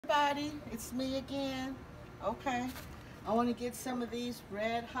everybody, it's me again. Okay, I want to get some of these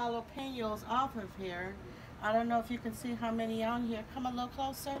red jalapenos off of here. I don't know if you can see how many on here. Come a little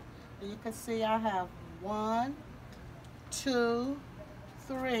closer. You can see I have 1, 2,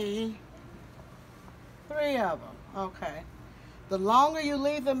 3 of them. Okay, the longer you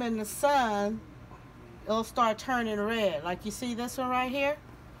leave them in the sun, it'll start turning red. Like you see this one right here?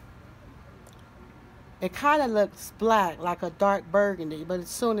 It kind of looks black, like a dark burgundy, but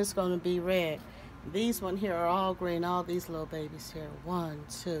soon it's going to be red. These one here are all green, all these little babies here. 1,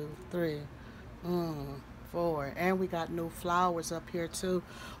 2, 3, 4. And we got new flowers up here too.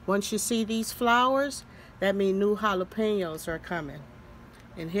 Once you see these flowers, that means new jalapenos are coming.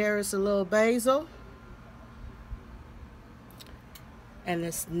 And here is a little basil. And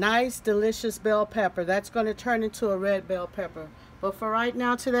this nice, delicious bell pepper. That's going to turn into a red bell pepper. But for right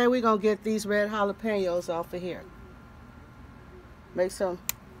now, today, we're going to get these red jalapenos off of here. Make some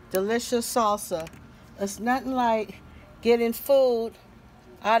delicious salsa. It's nothing like getting food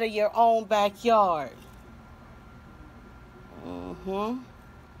out of your own backyard. Your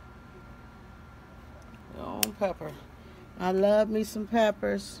own pepper. I love me some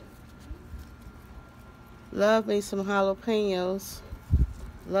peppers. Love me some jalapenos.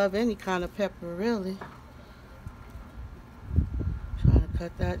 Love any kind of pepper, really. Trying to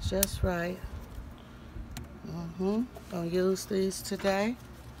cut that just right. Gonna use these today.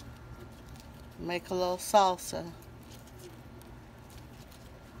 Make a little salsa.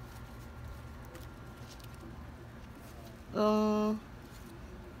 I'm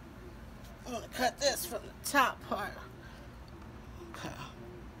gonna cut this from the top part.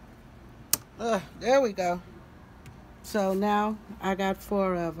 Okay. There we go. So now I got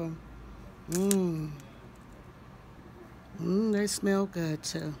 4 of them. They smell good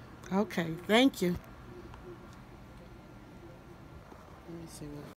too. Okay, thank you. Let me see what